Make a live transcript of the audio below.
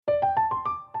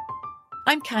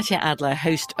I'm Katya Adler,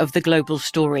 host of The Global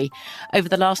Story. Over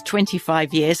the last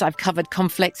 25 years, I've covered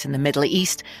conflicts in the Middle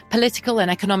East, political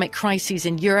and economic crises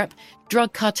in Europe,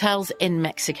 drug cartels in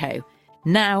Mexico.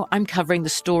 Now I'm covering the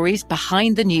stories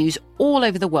behind the news all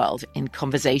over the world in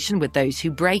conversation with those who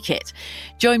break it.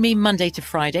 Join me Monday to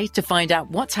Friday to find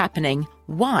out what's happening,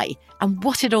 why, and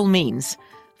what it all means.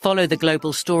 Follow The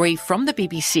Global Story from the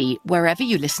BBC wherever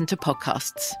you listen to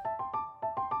podcasts.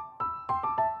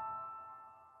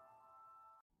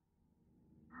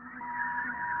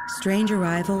 Strange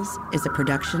Arrivals is a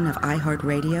production of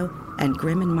iHeartRadio and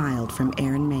Grim and Mild from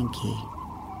Aaron Mahnke.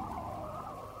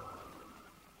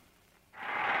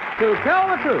 To Tell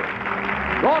the Truth,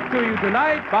 brought to you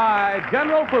tonight by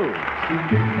General Foods.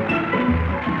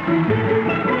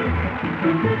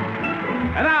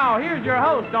 And now, here's your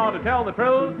host on To Tell the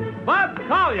Truth, Bud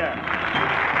Collyer.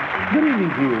 Good evening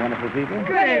to you, wonderful people.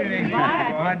 Good evening,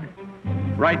 Bud.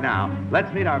 Right now,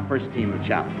 let's meet our first team of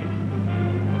challengers.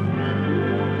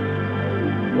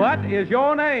 What is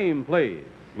your name, please?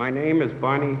 My name is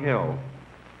Barney Hill.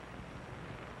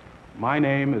 My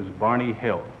name is Barney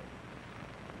Hill.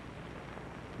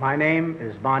 My name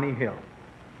is Barney Hill.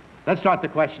 Let's start the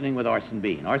questioning with Orson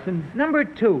Bean. Orson? Number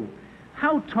 2,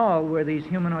 how tall were these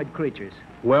humanoid creatures?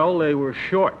 Well, they were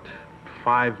short,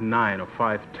 5'9" or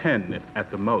 5'10" at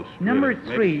the most. Number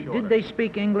really. 3, did they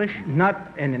speak English?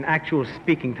 Not in an actual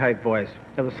speaking type voice.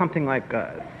 There was something like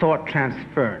thought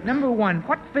transference. Number 1,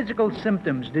 what physical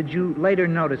symptoms did you later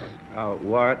notice?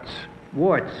 Warts.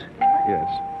 Warts. Yes.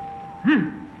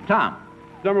 Tom?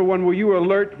 Number 1, were you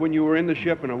alert when you were in the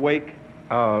ship and awake?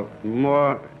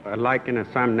 More like in a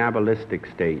somnambulistic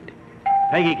state.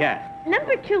 Peggy Cass?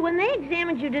 Number 2, when they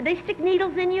examined you, did they stick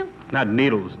needles in you? Not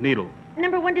needles, needle.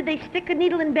 Number 1, did they stick a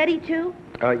needle in Betty, too?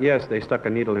 Yes, they stuck a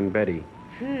needle in Betty.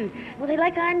 Were they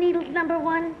like our needles, number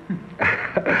 1?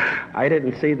 I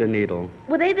didn't see the needle.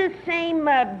 Were they the same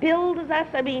build as us?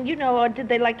 I mean, you know, or did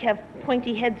they, like, have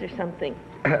pointy heads or something?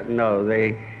 No,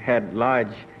 they had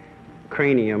large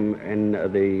cranium, and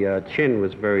the chin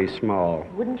was very small.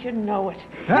 Wouldn't you know it?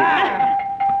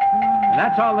 And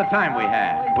that's all the time we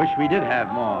have. Wish we did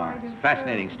have more. It's a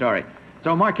fascinating story.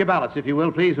 So mark your ballots, if you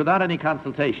will, please, without any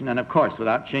consultation, and, of course,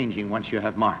 without changing once you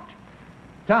have marked.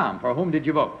 Tom, for whom did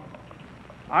you vote?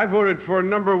 I voted for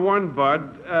number 1,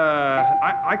 Bud.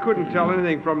 I couldn't tell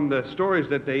anything from the stories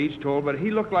that they each told, but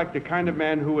he looked like the kind of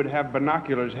man who would have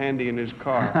binoculars handy in his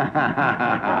car.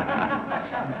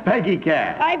 Peggy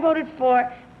Cass? I voted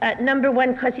for number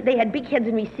 1 because they had big heads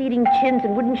and receding chins,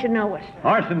 and wouldn't you know it?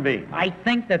 Orson Bean? I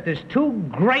think that there's 2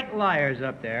 great liars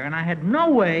up there, and I had no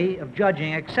way of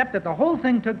judging except that the whole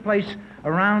thing took place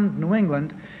around New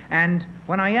England, and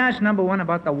when I asked number 1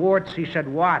 about the warts, he said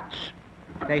Watts.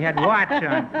 They had Watts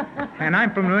on. And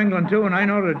I'm from New England, too, and I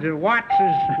know that Watts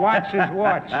is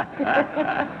Watts.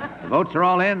 The votes are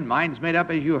all in. Mine's made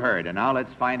up, as you heard. And now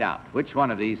let's find out which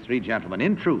one of these 3 gentlemen,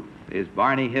 in truth, is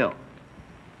Barney Hill.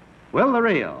 Will the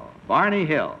real Barney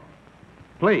Hill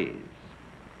please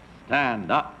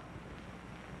stand up?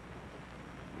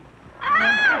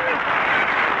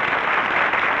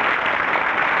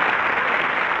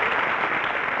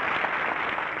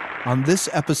 On this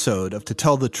episode of To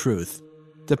Tell the Truth,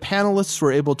 the panelists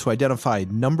were able to identify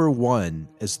number 1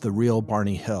 as the real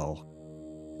Barney Hill.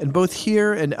 And both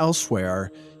here and elsewhere,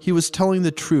 he was telling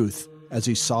the truth as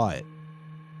he saw it.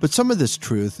 But some of this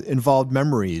truth involved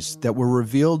memories that were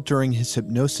revealed during his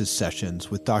hypnosis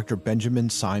sessions with Dr. Benjamin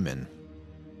Simon.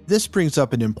 This brings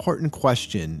up an important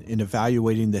question in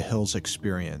evaluating the Hill's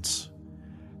experience.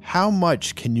 How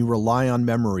much can you rely on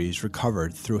memories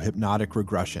recovered through hypnotic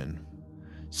regression?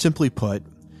 Simply put,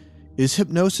 is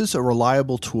hypnosis a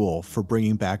reliable tool for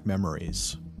bringing back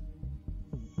memories?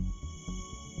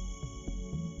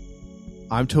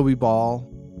 I'm Toby Ball,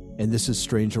 and this is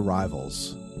Strange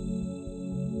Arrivals.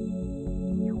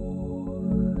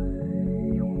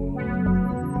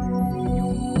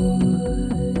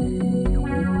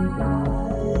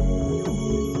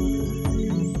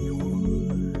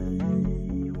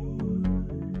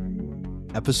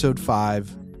 Episode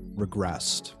 5,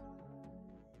 Regressed.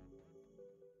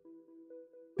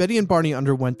 Betty and Barney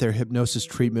underwent their hypnosis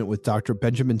treatment with Dr.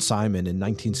 Benjamin Simon in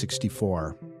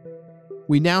 1964.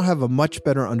 We now have a much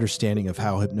better understanding of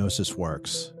how hypnosis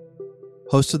works.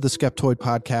 Host of the Skeptoid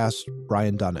podcast,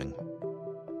 Brian Dunning.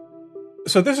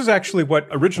 So this is actually what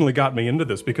originally got me into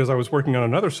this, because I was working on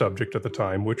another subject at the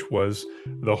time, which was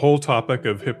the whole topic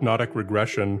of hypnotic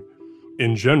regression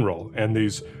in general and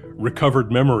these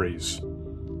recovered memories.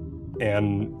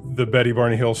 And the Betty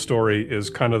Barney Hill story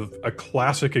is kind of a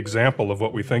classic example of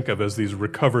what we think of as these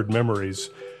recovered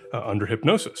memories under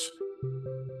hypnosis.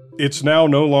 It's now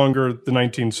no longer the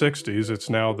 1960s, it's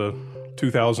now the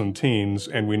 2000 teens,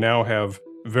 and we now have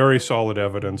very solid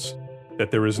evidence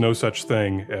that there is no such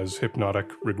thing as hypnotic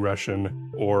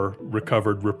regression or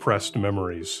recovered repressed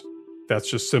memories. That's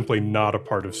just simply not a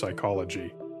part of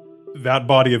psychology. That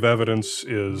body of evidence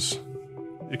is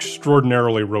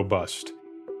extraordinarily robust.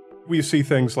 We see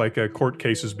things like court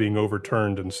cases being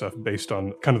overturned and stuff based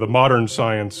on kind of the modern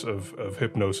science of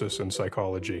hypnosis and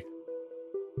psychology.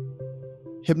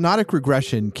 Hypnotic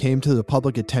regression came to the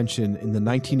public attention in the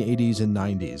 1980s and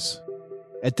 90s.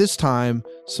 At this time,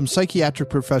 some psychiatric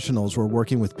professionals were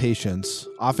working with patients,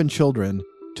 often children,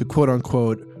 to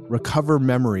quote-unquote recover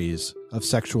memories of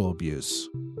sexual abuse.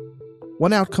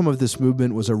 One outcome of this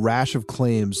movement was a rash of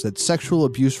claims that sexual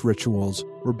abuse rituals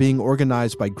were being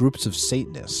organized by groups of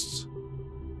Satanists.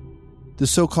 The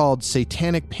so-called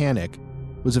satanic panic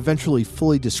was eventually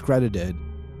fully discredited,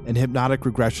 and hypnotic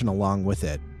regression along with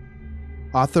it.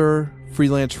 Author,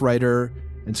 freelance writer,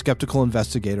 and skeptical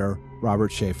investigator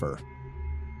Robert Schaefer.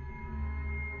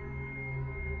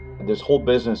 This whole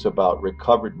business about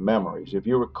recovered memories, if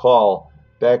you recall,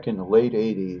 back in the late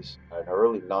 80s and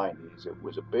early 90s, it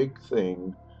was a big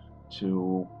thing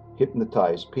to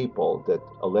hypnotize people that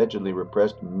allegedly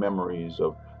repressed memories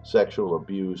of sexual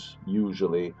abuse,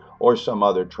 usually, or some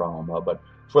other trauma, but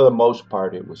for the most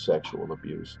part, it was sexual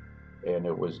abuse. And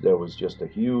there was just a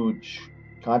huge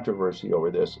controversy over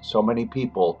this. So many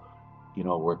people,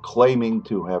 were claiming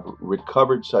to have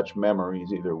recovered such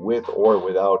memories, either with or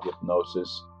without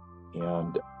hypnosis.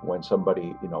 And when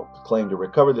somebody, claimed to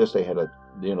recover this, they had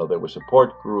there were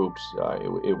support groups.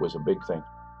 It was a big thing.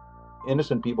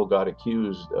 Innocent people got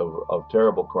accused of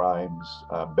terrible crimes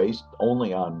based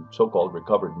only on so-called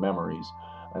recovered memories.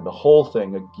 And the whole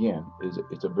thing, again,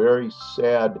 it's a very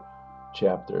sad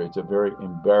chapter. It's a very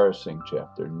embarrassing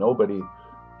chapter. Nobody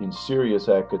in serious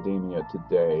academia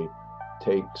today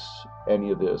takes any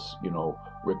of this,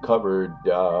 recovered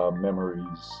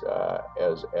memories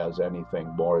as anything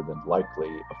more than likely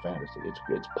a fantasy.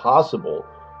 It's possible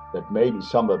that maybe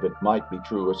some of it might be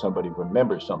true or somebody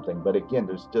remembers something, but again,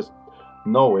 there's just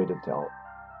no way to tell.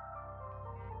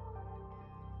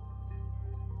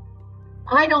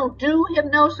 I don't do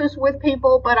hypnosis with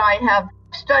people, but I have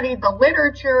studied the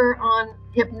literature on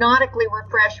hypnotically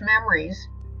refreshed memories.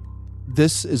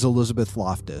 This is Elizabeth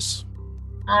Loftus.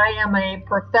 I am a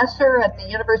professor at the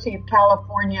University of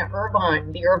California,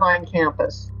 Irvine, the Irvine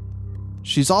campus.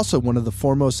 She's also one of the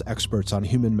foremost experts on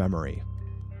human memory.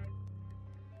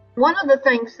 One of the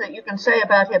things that you can say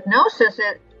about hypnosis,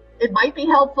 it might be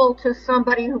helpful to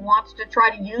somebody who wants to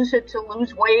try to use it to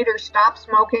lose weight or stop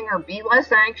smoking or be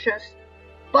less anxious.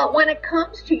 But when it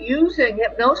comes to using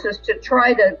hypnosis to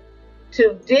try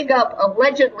to dig up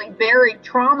allegedly buried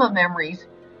trauma memories,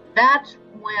 that's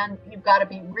when you've got to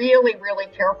be really, really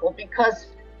careful, because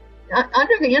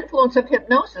under the influence of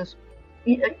hypnosis,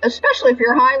 especially if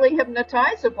you're highly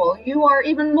hypnotizable, you are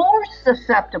even more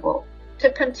susceptible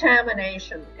to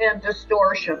contamination and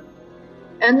distortion.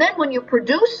 And then when you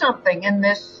produce something in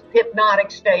this hypnotic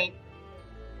state,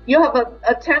 you have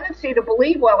a tendency to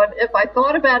believe, well, if I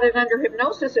thought about it under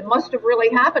hypnosis, it must have really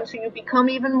happened. So you become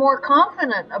even more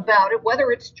confident about it,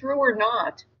 whether it's true or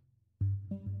not.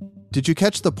 Did you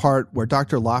catch the part where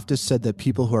Dr. Loftus said that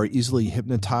people who are easily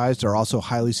hypnotized are also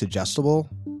highly suggestible?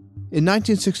 In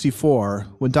 1964,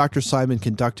 when Dr. Simon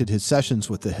conducted his sessions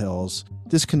with the Hills,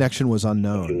 this connection was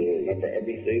unknown. You will remember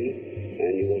everything,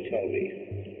 and you will tell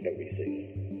me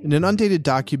everything. In an undated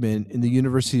document in the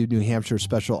University of New Hampshire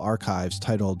Special Archives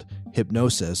titled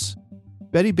Hypnosis,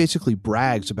 Betty basically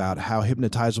brags about how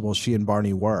hypnotizable she and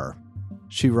Barney were.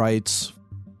 She writes,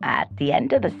 "At the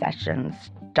end of the sessions,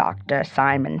 Dr.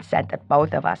 Simon said that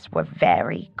both of us were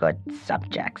very good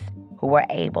subjects who were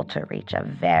able to reach a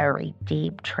very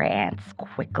deep trance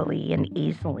quickly and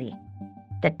easily.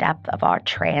 The depth of our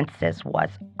trances was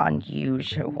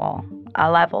unusual, a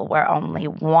level where only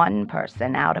one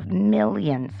person out of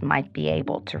millions might be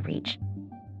able to reach.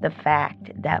 The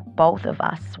fact that both of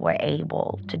us were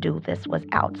able to do this was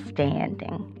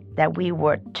outstanding, that we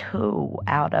were 2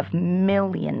 out of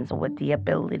millions with the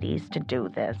abilities to do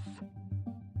this."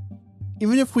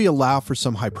 Even if we allow for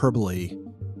some hyperbole,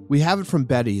 we have it from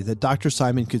Betty that Dr.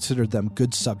 Simon considered them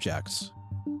good subjects.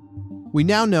 We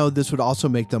now know this would also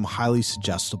make them highly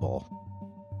suggestible.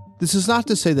 This is not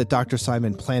to say that Dr.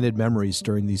 Simon planted memories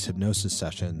during these hypnosis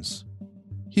sessions.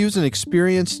 He was an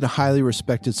experienced and highly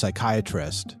respected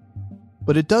psychiatrist,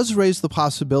 but it does raise the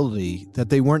possibility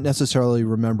that they weren't necessarily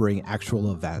remembering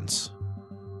actual events.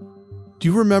 Do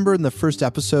you remember in the first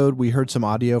episode we heard some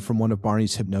audio from one of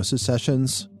Barney's hypnosis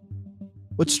sessions?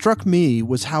 What struck me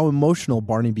was how emotional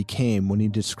Barney became when he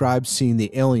described seeing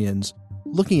the aliens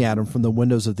looking at him from the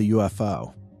windows of the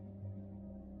UFO.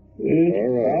 It's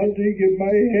pounding in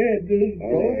my head.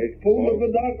 Pull the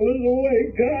binoculars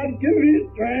away. God, give me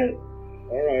strength.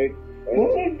 All right.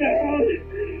 Pull them down.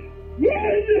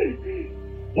 Run!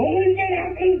 Pull the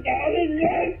binoculars down and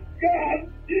run. God!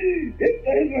 If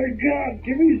there's my God,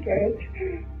 give me strength.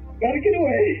 Gotta get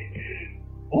away.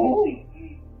 Oh!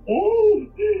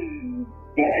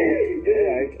 Buddy!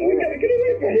 We gotta get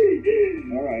away, buddy!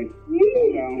 All right.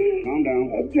 Calm down.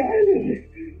 I'm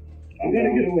trying. I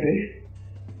gotta get away.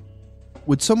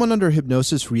 Would someone under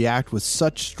hypnosis react with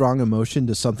such strong emotion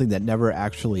to something that never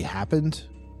actually happened?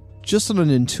 Just on an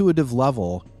intuitive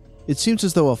level, it seems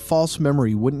as though a false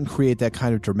memory wouldn't create that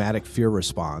kind of dramatic fear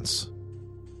response.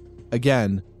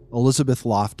 Again, Elizabeth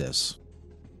Loftus.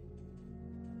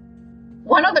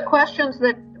 One of the questions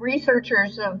that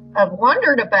researchers have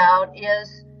wondered about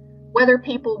is whether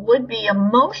people would be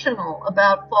emotional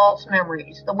about false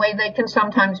memories, the way they can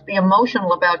sometimes be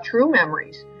emotional about true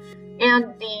memories.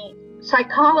 And the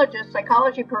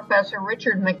psychology professor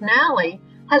Richard McNally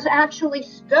has actually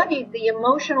studied the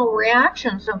emotional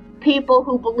reactions of people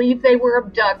who believe they were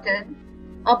abducted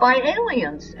by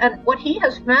aliens. And what he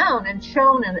has found and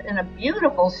shown in a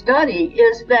beautiful study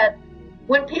is that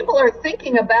when people are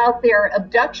thinking about their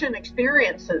abduction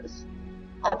experiences,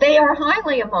 they are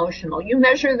highly emotional. You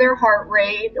measure their heart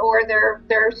rate or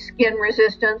their skin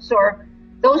resistance or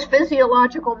those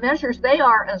physiological measures. They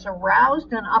are as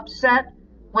aroused and upset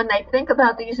when they think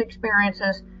about these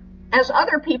experiences as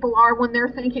other people are when they're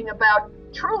thinking about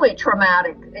truly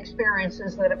traumatic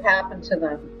experiences that have happened to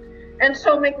them. And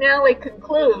so McNally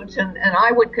concludes, and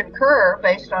I would concur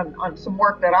based on some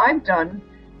work that I've done,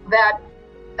 that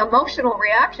emotional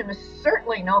reaction is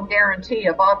certainly no guarantee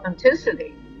of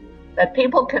authenticity, that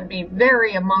people can be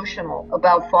very emotional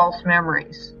about false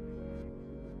memories.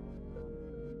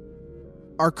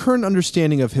 Our current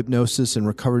understanding of hypnosis and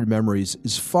recovered memories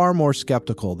is far more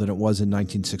skeptical than it was in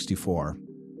 1964.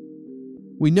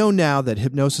 We know now that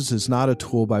hypnosis is not a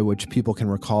tool by which people can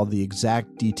recall the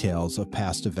exact details of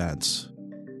past events.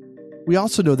 We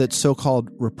also know that so-called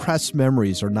repressed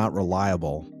memories are not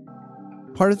reliable.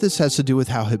 Part of this has to do with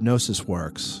how hypnosis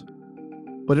works,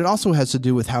 but it also has to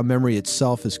do with how memory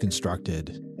itself is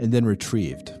constructed and then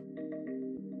retrieved.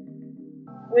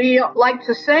 We like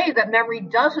to say that memory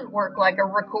doesn't work like a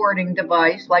recording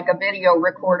device, like a video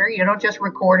recorder. You don't just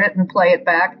record it and play it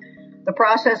back. The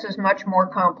process is much more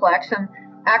complex. And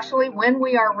actually, when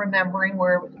we are remembering,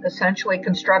 we're essentially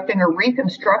constructing or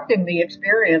reconstructing the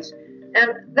experience.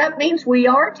 And that means we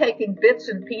are taking bits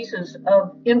and pieces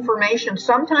of information,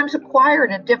 sometimes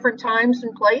acquired at different times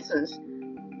and places,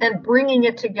 and bringing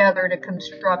it together to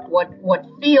construct what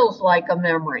feels like a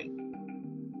memory.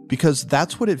 Because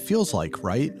that's what it feels like,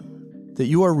 right? That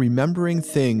you are remembering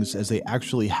things as they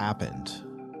actually happened,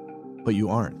 but you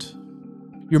aren't.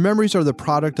 Your memories are the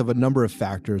product of a number of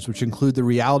factors, which include the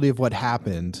reality of what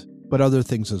happened, but other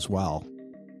things as well.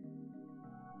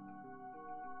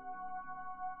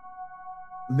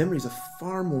 Memory is a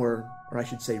far more, or I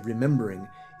should say remembering,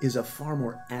 is a far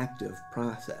more active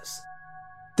process.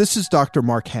 This is Dr.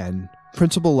 Mark Henn,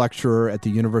 principal lecturer at the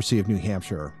University of New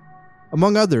Hampshire.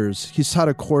 Among others, he's taught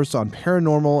a course on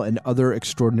paranormal and other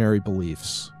extraordinary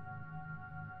beliefs.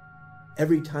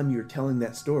 Every time you're telling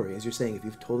that story, as you're saying, if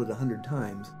you've told it 100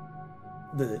 times,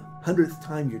 the 100th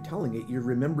time you're telling it, you're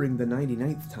remembering the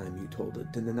 99th time you told it,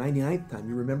 and the 99th time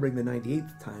you're remembering the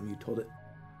 98th time you told it.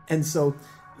 And so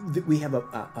we have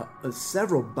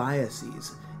several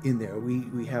biases in there.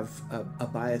 We have a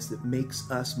bias that makes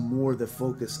us more the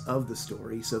focus of the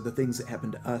story, so the things that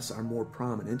happen to us are more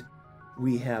prominent.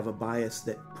 We have a bias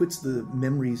that puts the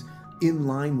memories in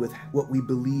line with what we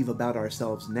believe about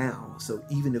ourselves now. So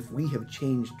even if we have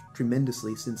changed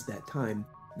tremendously since that time,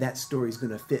 that story is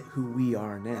going to fit who we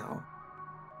are now.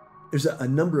 There's a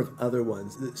number of other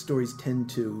ones that stories tend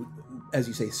to, as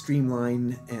you say,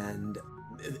 streamline and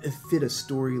fit a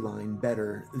storyline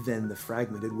better than the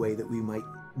fragmented way that we might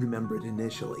remember it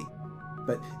initially.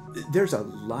 But there's a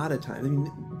lot of time. I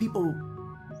mean, people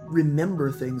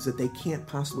remember things that they can't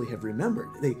possibly have remembered.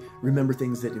 They remember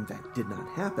things that in fact did not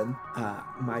happen.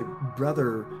 My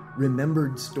brother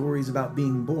remembered stories about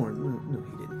being born. No,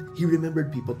 he didn't. He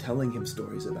remembered people telling him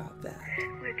stories about that.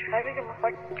 We're driving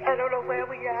along. I don't know where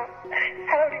we are.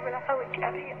 I don't even know how we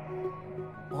got here.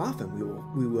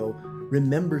 Often we will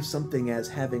remember something as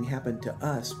having happened to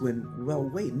us when, well,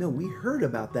 wait, no, we heard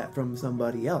about that from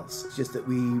somebody else. It's just that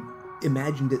we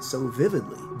imagined it so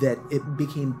vividly that it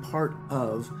became part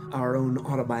of our own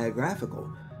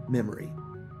autobiographical memory.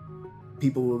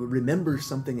 People will remember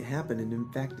something that happened, and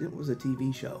in fact, it was a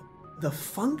TV show. The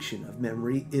function of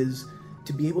memory is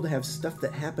to be able to have stuff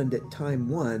that happened at time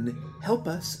 1 help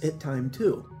us at time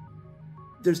 2.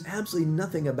 There's absolutely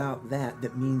nothing about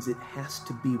that means it has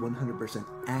to be 100%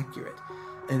 accurate.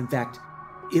 And in fact,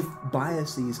 if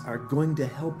biases are going to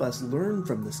help us learn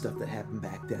from the stuff that happened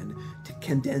back then, to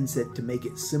condense it, to make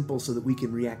it simple so that we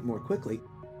can react more quickly,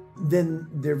 then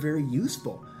they're very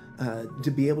useful to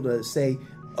be able to say,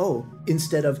 oh,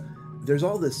 instead of there's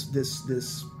all this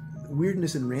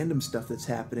weirdness and random stuff that's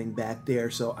happening back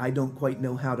there, so I don't quite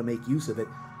know how to make use of it.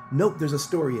 Nope, there's a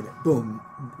story in it. Boom,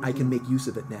 I can make use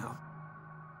of it now.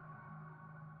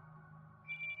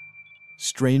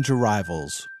 Strange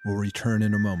Arrivals will return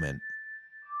in a moment.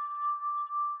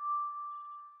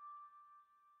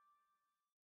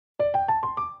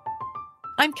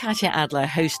 I'm Katya Adler,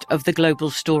 host of The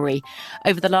Global Story.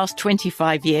 Over the last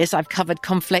 25 years, I've covered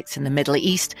conflicts in the Middle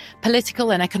East,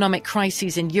 political and economic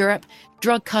crises in Europe,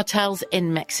 drug cartels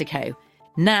in Mexico.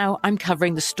 Now I'm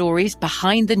covering the stories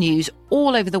behind the news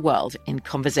all over the world in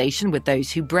conversation with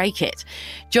those who break it.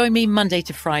 Join me Monday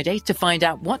to Friday to find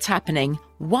out what's happening,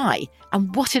 why,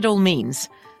 and what it all means.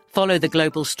 Follow The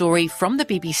Global Story from the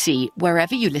BBC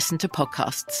wherever you listen to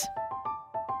podcasts.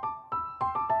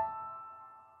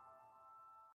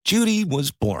 Judy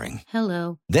was boring.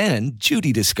 Hello. Then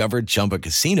Judy discovered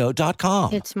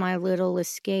ChumbaCasino.com. It's my little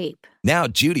escape. Now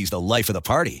Judy's the life of the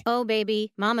party. Oh,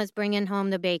 baby, mama's bringing home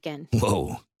the bacon.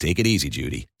 Whoa, take it easy,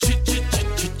 Judy.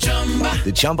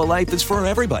 The Chumba life is for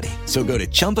everybody. So go to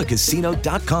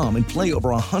ChumbaCasino.com and play over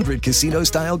 100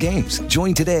 casino-style games.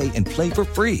 Join today and play for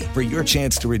free for your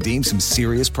chance to redeem some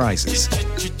serious prizes.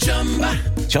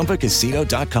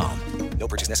 ChumbaCasino.com. No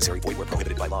purchase necessary. Void where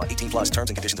prohibited by law. 18 plus terms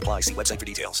and conditions apply. See website for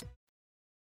details.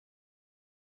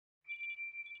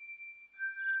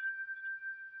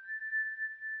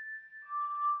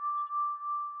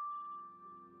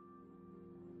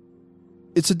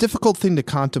 It's a difficult thing to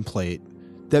contemplate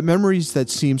that memories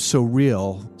that seem so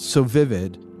real, so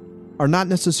vivid, are not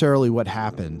necessarily what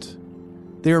happened.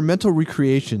 They are mental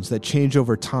recreations that change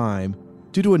over time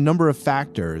due to a number of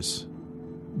factors: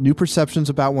 new perceptions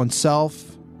about oneself,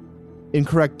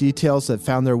 incorrect details that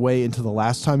found their way into the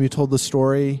last time you told the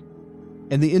story,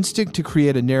 and the instinct to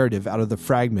create a narrative out of the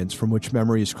fragments from which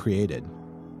memory is created.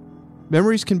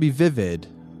 Memories can be vivid,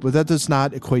 but that does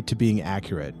not equate to being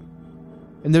accurate.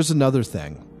 And there's another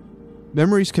thing.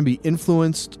 Memories can be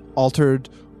influenced, altered,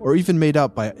 or even made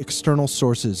up by external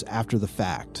sources after the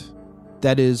fact.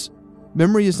 That is,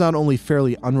 memory is not only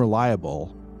fairly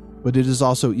unreliable, but it is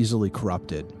also easily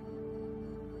corrupted.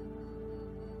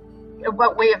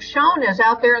 What we have shown is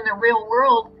out there in the real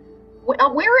world,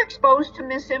 we're exposed to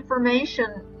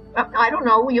misinformation. I don't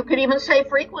know, you could even say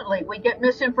frequently. We get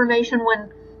misinformation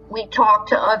when we talk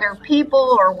to other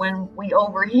people, or when we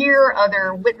overhear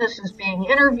other witnesses being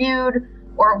interviewed,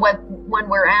 or when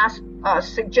we're asked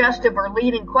suggestive or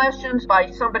leading questions by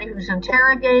somebody who's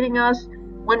interrogating us,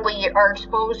 when we are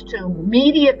exposed to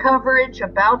media coverage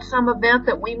about some event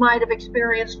that we might have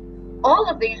experienced. All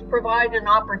of these provide an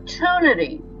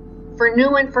opportunity for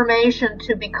new information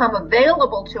to become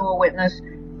available to a witness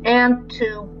and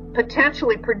to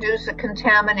potentially produce a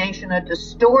contamination, a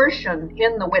distortion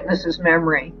in the witness's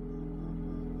memory.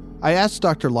 I asked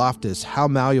Dr. Loftus how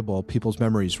malleable people's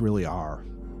memories really are.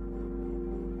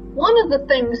 One of the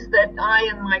things that I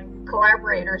and my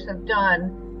collaborators have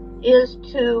done is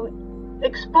to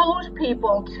expose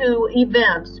people to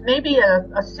events, maybe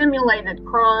a simulated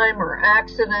crime or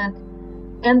accident,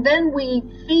 and then we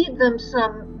feed them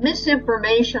some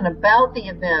misinformation about the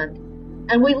event,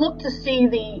 and we look to see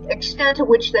the extent to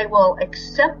which they will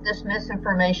accept this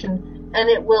misinformation, and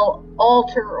it will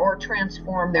alter or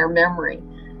transform their memory.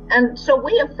 And so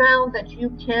we have found that you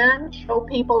can show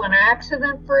people an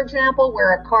accident, for example,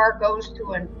 where a car goes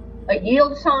to a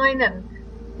yield sign, and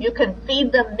you can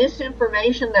feed them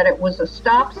misinformation that it was a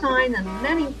stop sign, and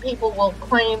many people will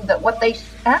claim that what they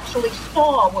actually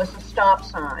saw was a stop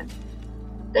sign.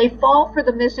 They fall for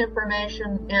the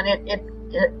misinformation, and it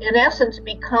in essence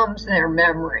becomes their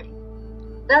memory.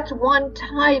 That's one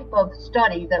type of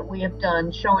study that we have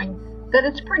done, showing that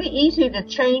it's pretty easy to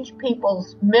change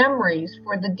people's memories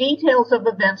for the details of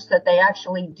events that they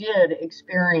actually did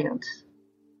experience.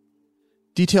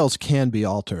 Details can be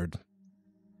altered.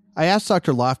 I asked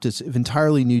Dr. Loftus if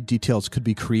entirely new details could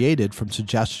be created from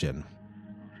suggestion.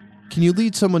 Can you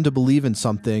lead someone to believe in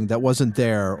something that wasn't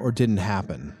there or didn't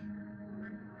happen?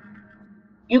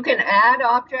 You can add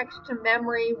objects to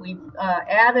memory. We've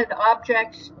added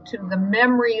objects to the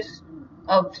memories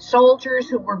of soldiers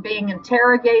who were being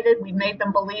interrogated. We made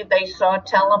them believe they saw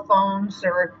telephones,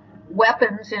 or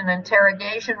weapons in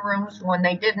interrogation rooms when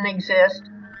they didn't exist,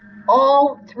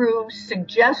 all through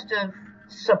suggestive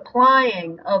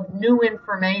supplying of new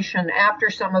information after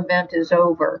some event is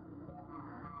over.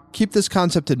 Keep this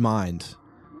concept in mind,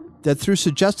 that through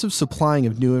suggestive supplying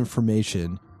of new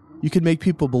information, you can make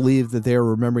people believe that they are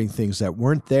remembering things that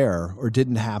weren't there or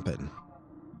didn't happen.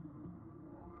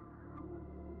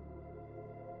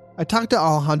 I talked to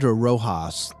Alejandro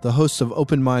Rojas, the host of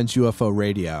Open Minds UFO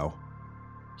Radio.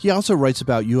 He also writes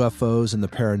about UFOs and the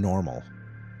paranormal.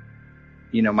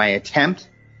 You know, my attempt,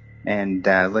 and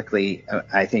luckily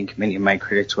I think many of my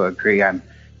critics will agree I'm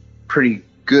pretty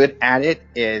good at it,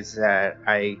 is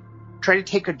I try to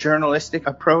take a journalistic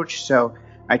approach. So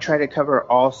I try to cover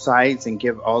all sides and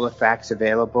give all the facts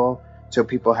available so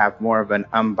people have more of an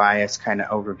unbiased kind of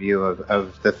overview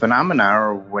of the phenomena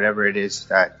or whatever it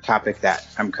is, topic that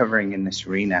I'm covering in this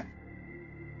arena.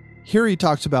 Here he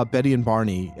talks about Betty and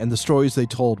Barney and the stories they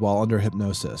told while under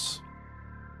hypnosis.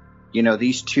 You know,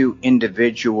 these two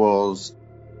individuals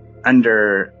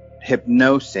under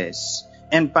hypnosis,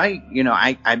 and by, you know,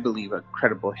 I believe a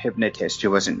credible hypnotist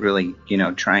who wasn't really, you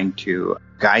know, trying to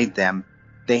guide them,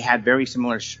 they had very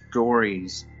similar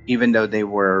stories, even though they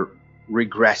were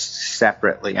regressed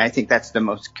separately. I think that's the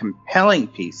most compelling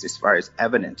piece as far as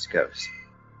evidence goes.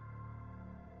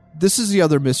 This is the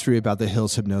other mystery about the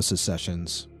Hills hypnosis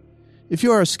sessions. If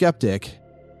you are a skeptic,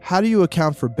 how do you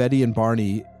account for Betty and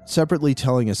Barney separately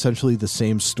telling essentially the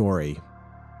same story?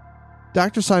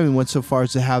 Dr. Simon went so far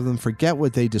as to have them forget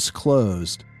what they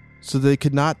disclosed so they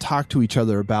could not talk to each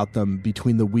other about them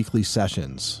between the weekly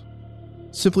sessions.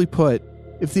 Simply put,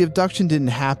 if the abduction didn't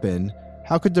happen,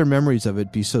 how could their memories of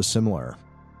it be so similar?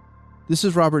 This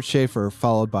is Robert Schaefer,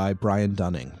 followed by Brian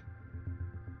Dunning.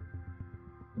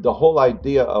 The whole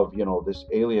idea of, you know, this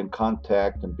alien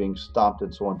contact and being stopped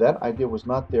and so on, that idea was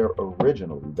not there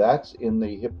originally. That's in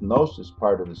the hypnosis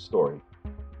part of the story.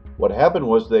 What happened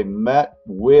was they met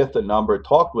with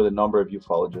talked with a number of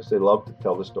ufologists. They loved to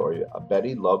tell the story.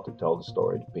 Betty loved to tell the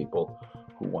story to people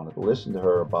who wanted to listen to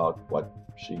her about what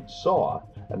she saw.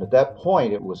 And at that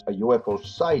point, it was a UFO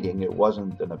sighting. It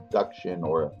wasn't an abduction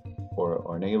or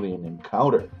an alien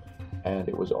encounter. And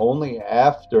it was only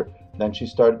after then she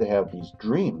started to have these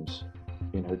dreams.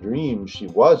 In her dreams, she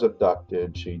was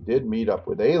abducted. She did meet up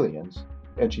with aliens.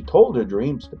 And she told her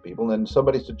dreams to people. And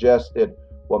somebody suggested,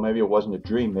 well, maybe it wasn't a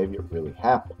dream. Maybe it really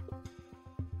happened.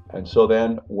 And so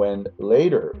then when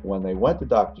they went to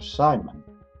Dr. Simon,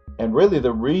 and really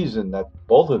the reason that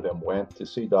both of them went to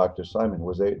see Dr. Simon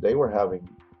was they were having,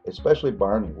 especially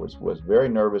Barney, was very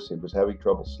nervous. He was having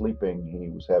trouble sleeping. He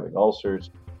was having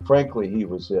ulcers. Frankly, he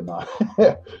was in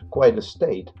quite a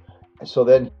state. So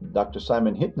then Dr.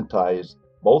 Simon hypnotized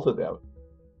both of them.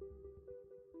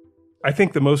 I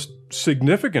think the most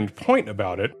significant point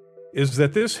about it is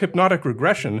that this hypnotic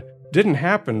regression didn't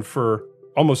happen for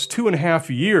almost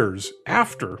 2.5 years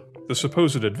after the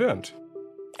supposed event.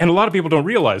 And a lot of people don't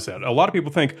realize that. A lot of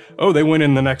people think, oh, they went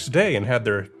in the next day and had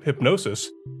their hypnosis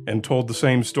and told the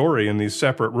same story in these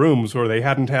separate rooms where they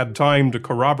hadn't had time to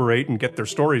corroborate and get their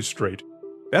stories straight.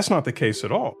 That's not the case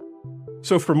at all.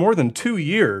 So for more than 2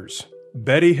 years,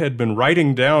 Betty had been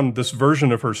writing down this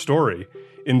version of her story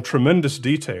in tremendous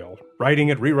detail, writing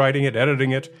it, rewriting it,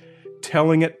 editing it,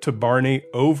 telling it to Barney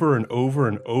over and over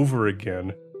and over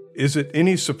again. Is it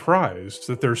any surprise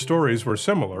that their stories were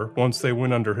similar once they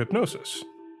went under hypnosis?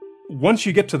 Once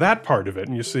you get to that part of it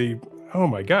and you see, oh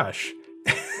my gosh,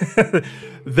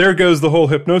 there goes the whole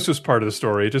hypnosis part of the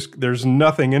story. There's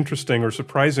nothing interesting or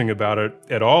surprising about it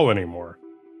at all anymore.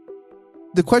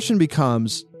 The question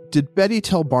becomes, did Betty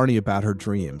tell Barney about her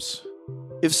dreams?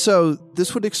 If so,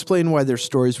 this would explain why their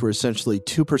stories were essentially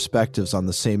two perspectives on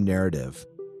the same narrative.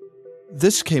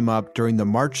 This came up during the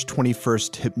March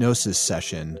 21st hypnosis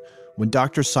session when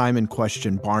Dr. Simon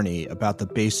questioned Barney about the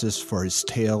basis for his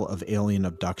tale of alien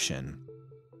abduction.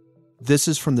 This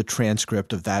is from the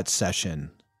transcript of that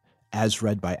session, as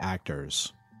read by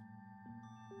actors.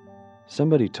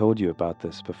 Somebody told you about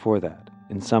this before that,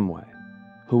 in some way.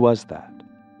 Who was that?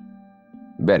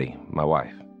 Betty, my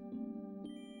wife.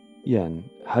 Yeah, and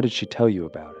how did she tell you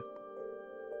about it?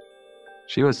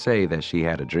 She would say that she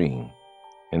had a dream,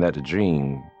 and that the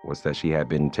dream was that she had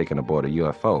been taken aboard a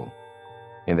UFO,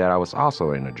 and that I was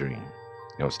also in a dream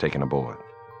and was taken aboard.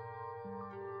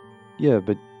 Yeah,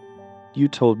 but you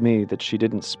told me that she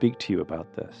didn't speak to you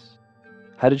about this.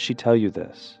 How did she tell you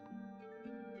this?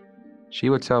 She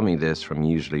would tell me this from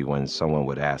usually when someone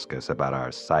would ask us about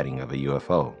our sighting of a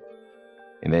UFO,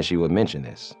 and then she would mention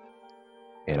this.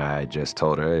 And I just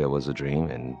told her it was a dream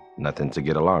and nothing to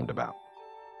get alarmed about.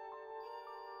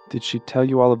 Did she tell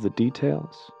you all of the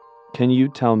details? Can you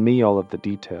tell me all of the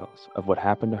details of what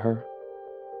happened to her?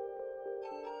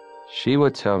 She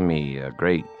would tell me a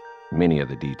great many of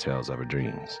the details of her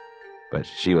dreams, but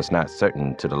she was not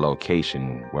certain to the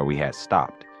location where we had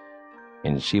stopped.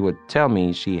 And she would tell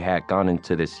me she had gone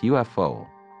into this UFO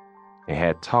and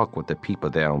had talked with the people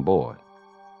there on board.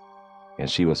 And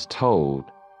she was told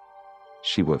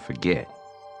she would forget.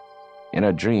 In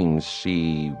her dreams,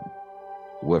 she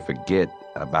would forget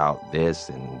about this,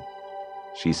 and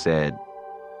she said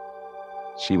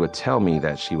she would tell me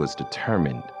that she was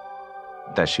determined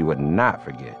that she would not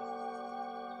forget,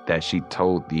 that she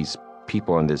told these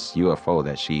people on this UFO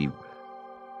that she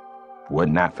would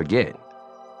not forget.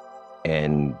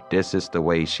 And this is the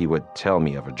way she would tell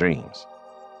me of her dreams.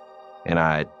 And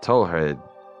I told her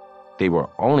they were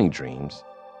only dreams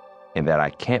and that I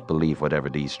can't believe whatever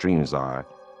these dreams are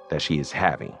that she is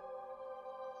having.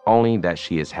 Only that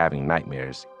she is having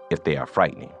nightmares if they are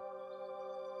frightening.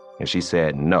 And she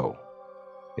said, no,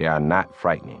 they are not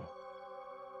frightening.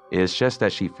 It's just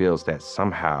that she feels that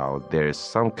somehow there is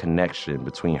some connection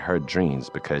between her dreams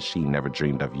because she never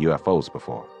dreamed of UFOs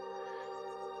before.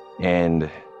 And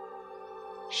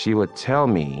she would tell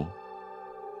me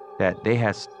that they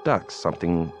had stuck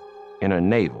something in her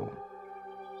navel,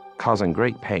 causing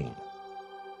great pain,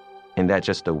 and that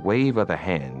just a wave of the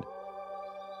hand,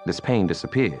 this pain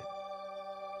disappeared.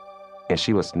 And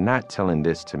she was not telling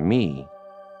this to me,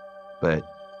 but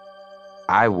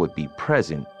I would be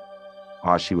present,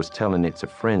 or she was telling it to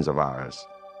friends of ours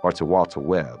or to Walter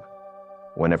Webb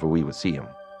whenever we would see him.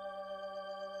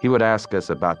 He would ask us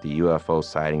about the UFO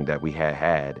sighting that we had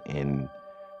had, and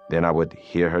then I would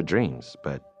hear her dreams,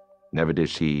 but never did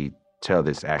she tell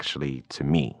this actually to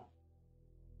me.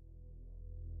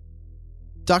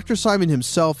 Dr. Simon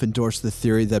himself endorsed the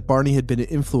theory that Barney had been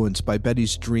influenced by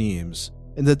Betty's dreams,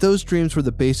 and that those dreams were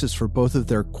the basis for both of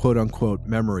their quote-unquote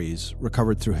memories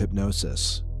recovered through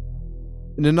hypnosis.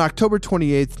 In an October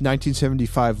 28,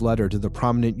 1975 letter to the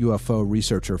prominent UFO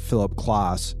researcher Philip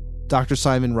Klass, Dr.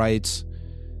 Simon writes,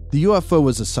 "The UFO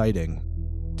was a sighting.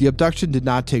 The abduction did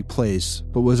not take place,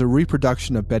 but was a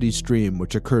reproduction of Betty's dream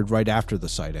which occurred right after the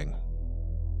sighting.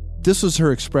 This was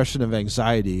her expression of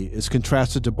anxiety as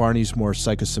contrasted to Barney's more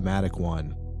psychosomatic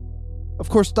one." Of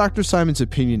course, Dr. Simon's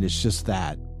opinion is just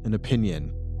that, an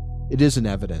opinion. It isn't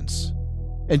evidence.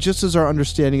 And just as our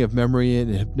understanding of memory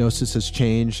and hypnosis has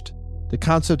changed, the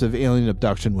concept of alien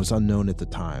abduction was unknown at the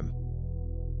time.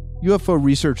 UFO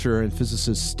researcher and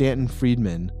physicist Stanton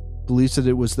Friedman believes that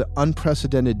it was the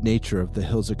unprecedented nature of the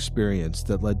Hills experience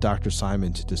that led Dr.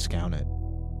 Simon to discount it.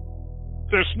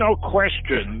 There's no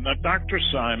question that Dr.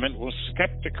 Simon was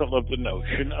skeptical of the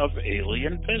notion of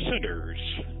alien visitors.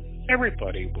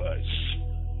 Everybody was.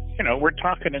 You know, we're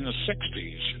talking in the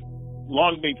 60s,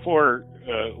 long before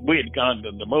we had gone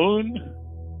to the moon,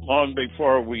 long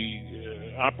before we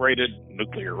operated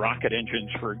nuclear rocket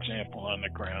engines, for example, on the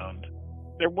ground.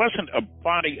 There wasn't a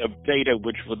body of data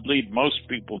which would lead most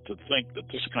people to think that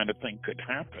this kind of thing could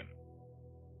happen.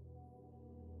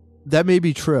 That may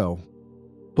be true,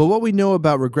 but what we know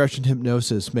about regression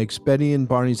hypnosis makes Betty and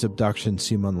Barney's abduction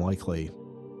seem unlikely.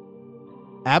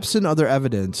 Absent other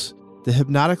evidence, the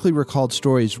hypnotically recalled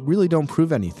stories really don't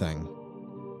prove anything.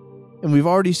 And we've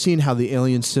already seen how the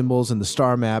alien symbols and the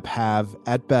star map have,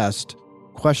 at best,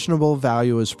 questionable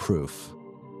value as proof.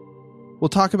 We'll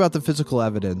talk about the physical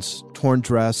evidence, torn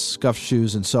dress, scuffed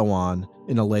shoes, and so on,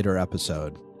 in a later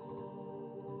episode.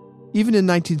 Even in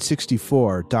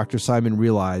 1964, Dr. Simon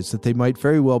realized that they might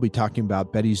very well be talking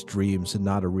about Betty's dreams and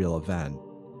not a real event.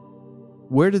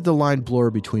 Where did the line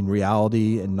blur between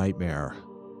reality and nightmare?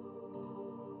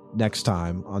 Next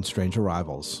time on Strange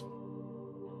Arrivals.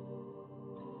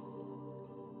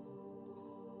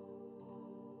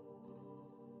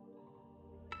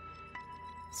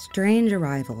 Strange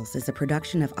Arrivals is a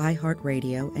production of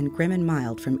iHeartRadio and Grim and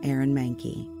Mild from Aaron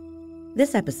Mahnke.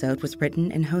 This episode was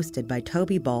written and hosted by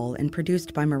Toby Ball and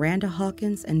produced by Miranda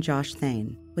Hawkins and Josh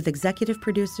Thane, with executive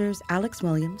producers Alex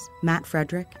Williams, Matt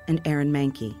Frederick, and Aaron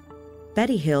Mahnke.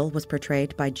 Betty Hill was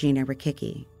portrayed by Gina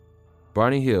Rikicki.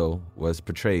 Barney Hill was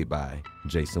portrayed by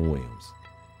Jason Williams.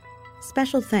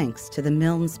 Special thanks to the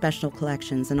Milne Special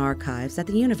Collections and Archives at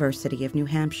the University of New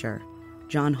Hampshire,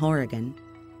 John Horrigan,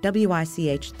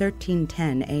 WICH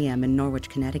 1310 AM in Norwich,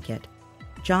 Connecticut,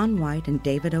 John White and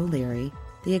David O'Leary,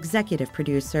 the executive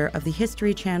producer of the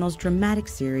History Channel's dramatic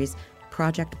series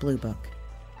Project Blue Book.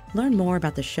 Learn more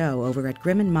about the show over at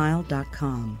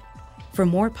grimandmild.com. For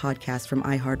more podcasts from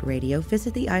iHeartRadio,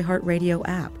 visit the iHeartRadio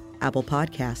app, Apple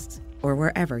Podcasts, or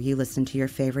wherever you listen to your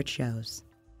favorite shows.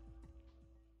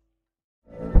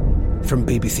 From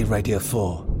BBC Radio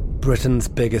 4, Britain's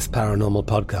biggest paranormal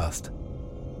podcast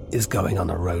is going on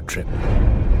a road trip.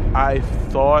 I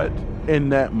thought in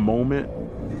that moment,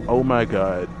 oh my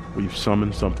God, we've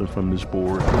summoned something from this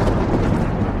board.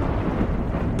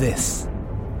 This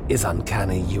is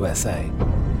Uncanny USA.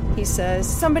 He says,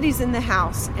 somebody's in the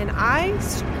house, and I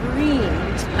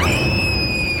screamed.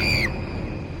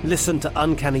 Listen to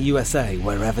Uncanny USA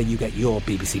wherever you get your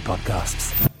BBC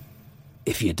podcasts,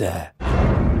 if you dare.